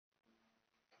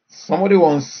Somebody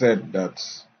once said that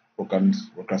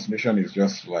procrastination is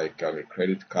just like a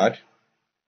credit card.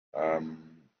 Um,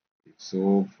 it's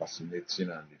so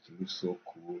fascinating and it looks so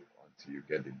cool until you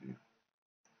get the bill.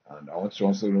 And I want to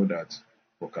also know that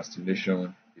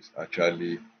procrastination is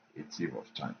actually a thief of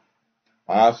time.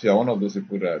 Perhaps you are one of those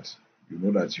people that you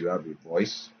know that you have a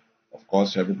voice. Of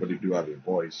course, everybody do have a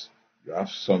voice. You have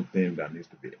something that needs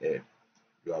to be heard.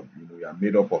 You are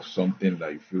made up of something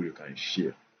that you feel you can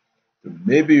share. So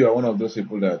maybe you are one of those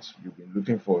people that you've been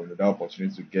looking for that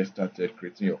opportunity to get started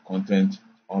creating your content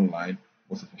online,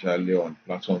 most especially on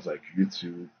platforms like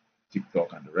YouTube,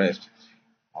 TikTok, and the rest.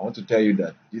 I want to tell you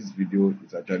that this video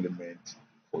is actually meant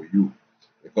for you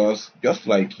because just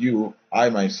like you,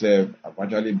 I myself have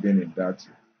actually been in that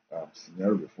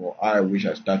scenario before. I wish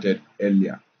I started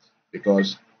earlier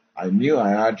because I knew I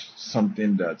had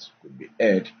something that could be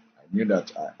heard. I knew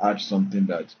that I had something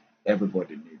that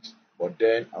everybody needs. But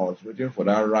then I was waiting for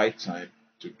that right time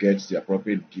to get the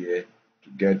appropriate gear, to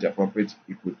get the appropriate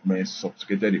equipment,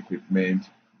 sophisticated equipment,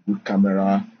 good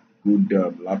camera, good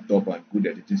laptop, and good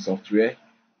editing software.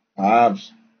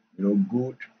 Perhaps,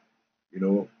 good, you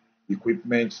know,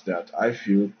 equipment that I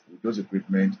feel with those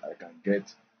equipment I can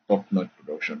get top-notch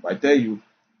production. But I tell you,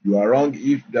 you are wrong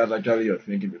if that's actually your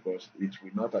thinking because it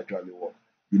will not actually work.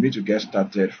 You need to get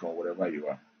started from wherever you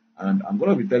are. And I'm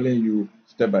going to be telling you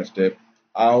step by step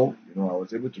how, I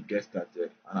was able to get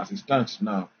started. And as it stands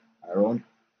now, I run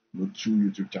two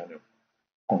YouTube channels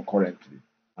concurrently,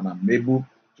 and I'm able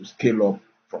to scale up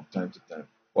from time to time.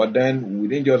 But then we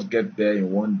didn't just get there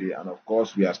in one day, and of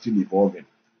course, we are still evolving.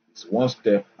 It's one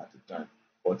step at a time.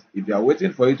 But if you are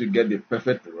waiting for you to get the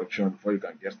perfect production before you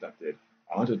can get started,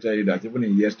 I want to tell you that even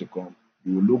in years to come,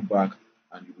 you will look back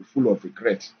and you'll be full of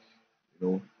regrets, you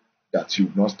know, that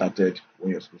you've not started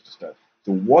when you're supposed to start.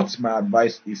 So, what my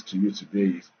advice is to you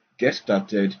today is get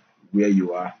started where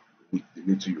you are with the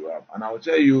little you have. And I will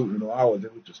tell you, how I was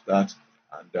able to start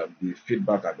and the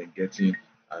feedback I've been getting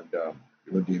and the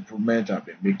improvement I've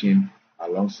been making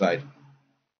alongside.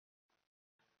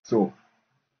 So,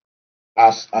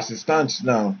 as it stands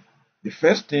now, the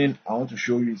first thing I want to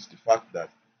show you is the fact that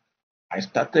I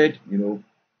started,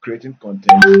 creating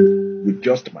content with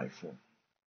just my phone.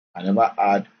 I never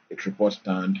had a tripod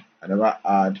stand. I never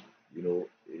had,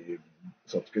 a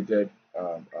sophisticated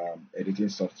editing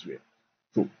software.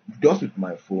 So just with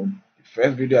my phone, the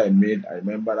first video I made, I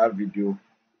remember that video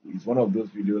is one of those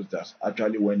videos that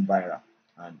actually went viral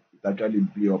and it actually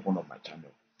blew up one of my channel.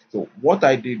 So what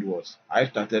I did was I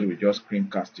started with just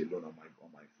screencast alone on my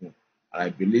phone. And I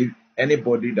believe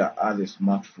anybody that has a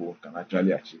smartphone can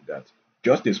actually achieve that.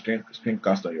 Just a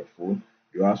screencast on your phone,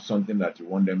 you have something that you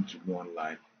want them to know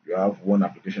online, you have one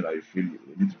application that you feel you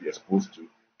need to be exposed to.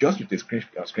 Just with a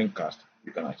screencast,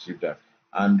 you can achieve that.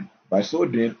 And by so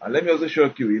doing, and let me also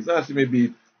shock you, it's not as if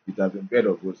maybe it has been bed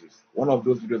of roses. One of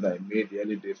those videos I made the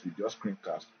early days with just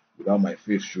screencast without my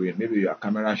face showing. Maybe you are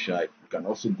camera shy, you can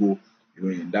also go,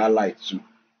 in that light too.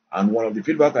 And one of the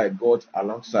feedback I got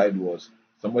alongside was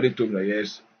somebody told me,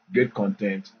 yes, great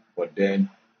content, but then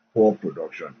poor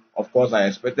production. Of course, I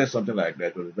expected something like that.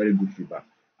 It was very good feedback,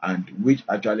 and which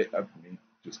actually helped me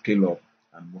to scale up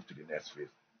and move to the next phase.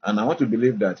 And I want to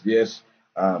believe that yes,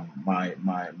 my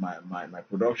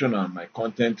production and my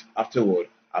content afterward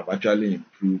have actually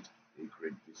improved a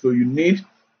great deal. So you need,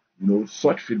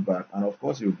 such feedback, and of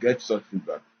course you get such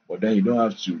feedback, but then you don't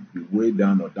have to be way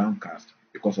down or downcast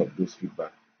because of those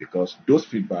feedback, because those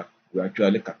feedback will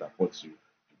actually catapult you to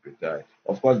greater height.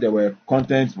 Of course, there were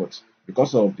contents, but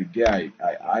because of the gear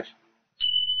I had,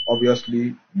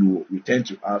 obviously you tend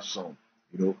to have some,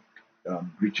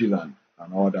 breaches and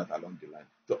all that along the line.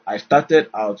 So I started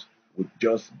out with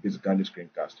just basically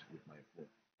screencast with my phone.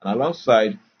 And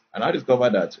alongside, and I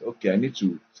discovered that okay, I need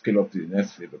to scale up to the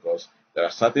next phase because there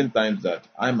are certain times that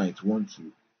I might want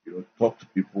to, talk to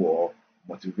people or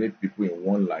motivate people in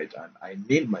one light and I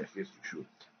need my face to show.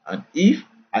 And if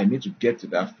I need to get to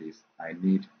that phase, I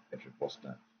need a tripod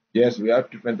stand. Yes, we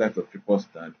have different types of tripod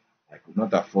stand. I could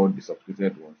not afford the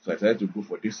subscripted one, so I decided to go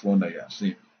for this one that you are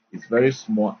seeing. It's very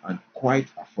small and quite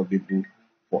affordable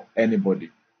for anybody.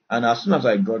 And as soon as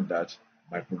I got that,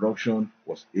 my production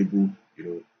was able,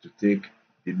 to take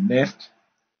the next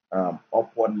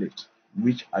upward lift,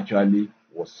 which actually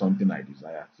was something I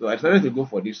desire. So I decided to go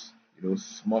for this,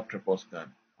 small tripod stand,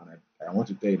 and I want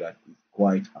to tell you that it's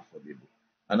quite affordable.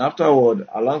 And afterward,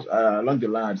 along the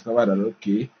line, I discovered that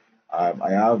okay,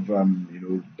 I have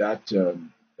that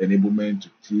enablement to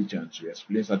teach and to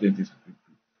explain certain things to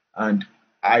people. And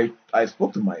I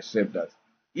spoke to myself that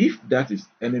if that is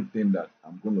anything that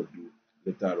I'm going to do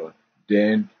later on,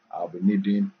 then I'll be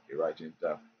needing a writing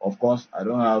tab. Of course, I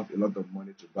don't have a lot of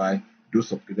money to buy those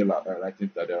subscription writing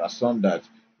tab. There are some that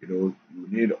you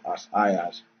need as high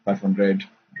as $500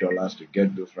 to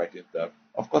get those writing tab.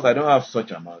 Of course, I don't have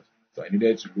such amount, so I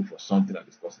needed to look for something that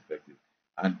is cost effective.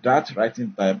 And that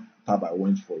writing tab I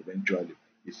went for eventually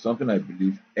is something I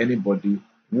believe anybody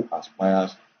who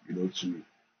aspires, to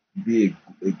be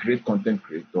a great content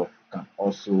creator can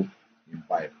also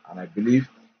imbibe. And I believe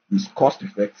it's cost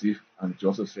effective and it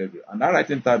also serve you. And that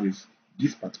writing tab is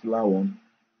this particular one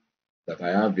that I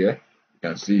have here. You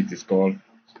can see it is called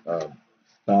um,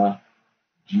 Star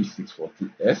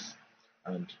G640S.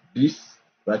 And this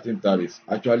writing tab is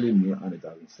actually new and it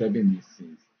has been serving me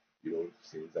since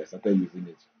I started using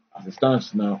it. As it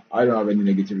stands now, I don't have any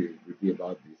negative review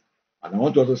about this. And I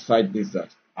want to also cite this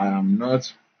that I am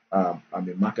not I'm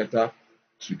a marketer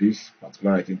to this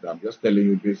particular writing tab. I'm just telling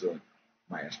you based on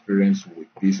my experience with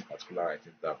this particular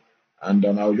writing tab. And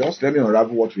I'll just let me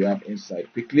unravel what we have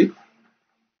inside quickly.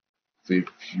 So if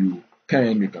you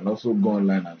can also go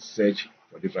online and search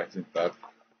for this writing tab.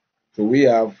 So we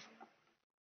have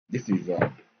this is the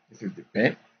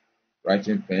pen,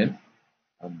 writing pen,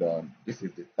 and this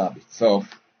is the tab itself.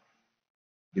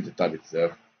 This is the tab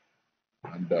itself,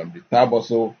 and the tab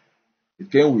also it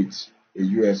came with a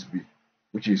USB,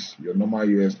 which is your normal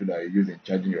USB that you use in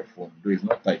charging your phone. Though it's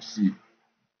not Type C,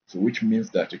 so which means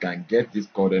that you can get this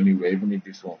cord anywhere, even if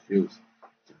this one fails.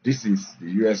 So this is the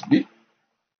USB.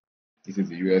 This is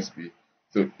the USB.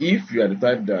 So if you are the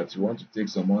type that you want to take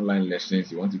some online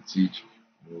lessons, you want to teach,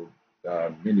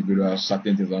 individual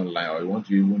certain things online, or you want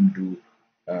to even do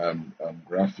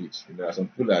graphics, there are some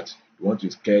people that you want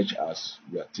to sketch as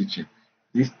you are teaching.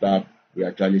 This tab will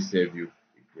actually save you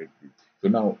a great bit. So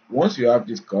now, once you have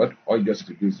this card, all you just have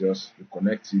to do is just to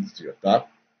connect it to your tab,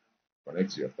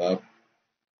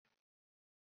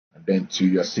 and then to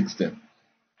your system.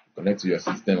 Connect to your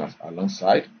system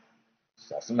alongside.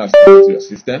 So as soon as you connect to your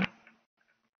system,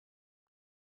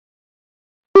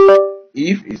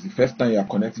 if it's the first time you are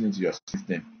connecting into your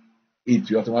system, it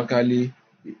will automatically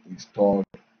be installed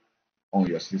on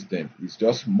your system. It's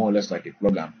just more or less like a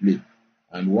plug and play.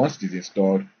 And once it is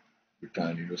installed, you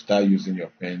can start using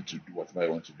your pen to do whatever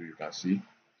you want to do. You can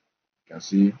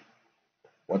see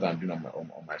what I'm doing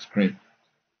on my screen.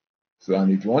 So,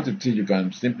 and if you want to teach, you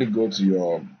can simply go to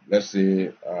your, let's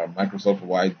say, Microsoft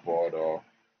Whiteboard, or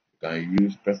you can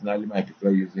use, personally, I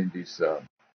prefer using this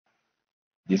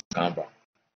Canva.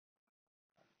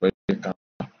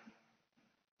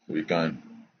 So you can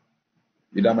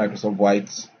either Microsoft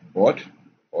Whiteboard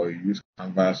or you use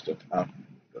Canvas.app.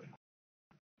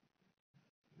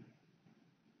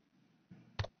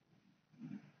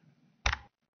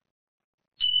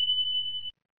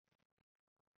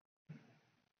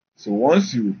 So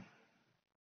once you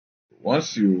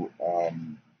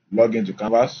log into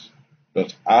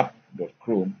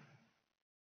canvas.app.chrome,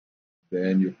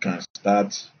 then you can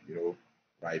start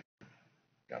writing.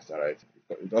 You can start writing.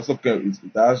 It also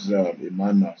it has a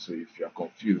manual, so if you are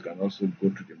confused, you can also go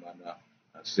to the manual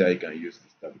and see how you can use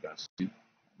this stuff. You can see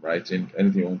writing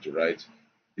anything you want to write.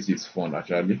 This is fun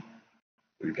actually.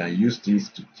 You can use this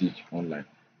to teach online,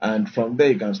 and from there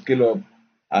you can scale up.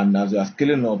 And as you are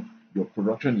scaling up, your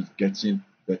production is getting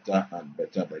better and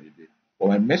better by the day. But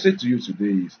my message to you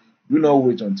today is: do not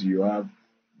wait until you have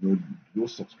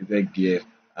those subscripted gear,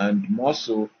 and more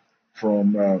so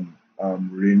from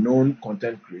renowned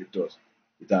content creators.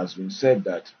 It has been said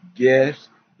that gear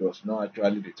does not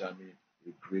actually determine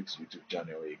a great YouTube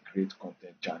channel or a great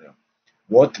content channel.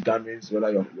 What determines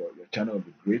whether your channel will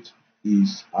be great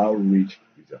is how rich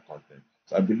is your content.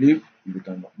 So I believe if you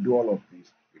can do all of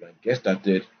this, you can get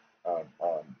started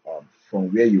from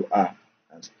where you are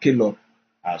and scale up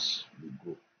as you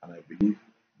go. And I believe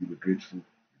you'll be grateful.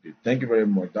 Thank you very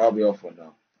much. That'll be all for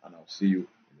now. And I'll see you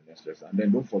in the next lesson. And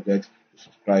then don't forget to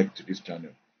subscribe to this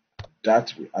channel.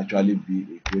 That will actually be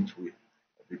a great way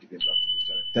of you giving back to this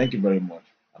channel. Thank you very much.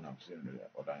 And I'll see you in the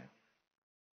other end.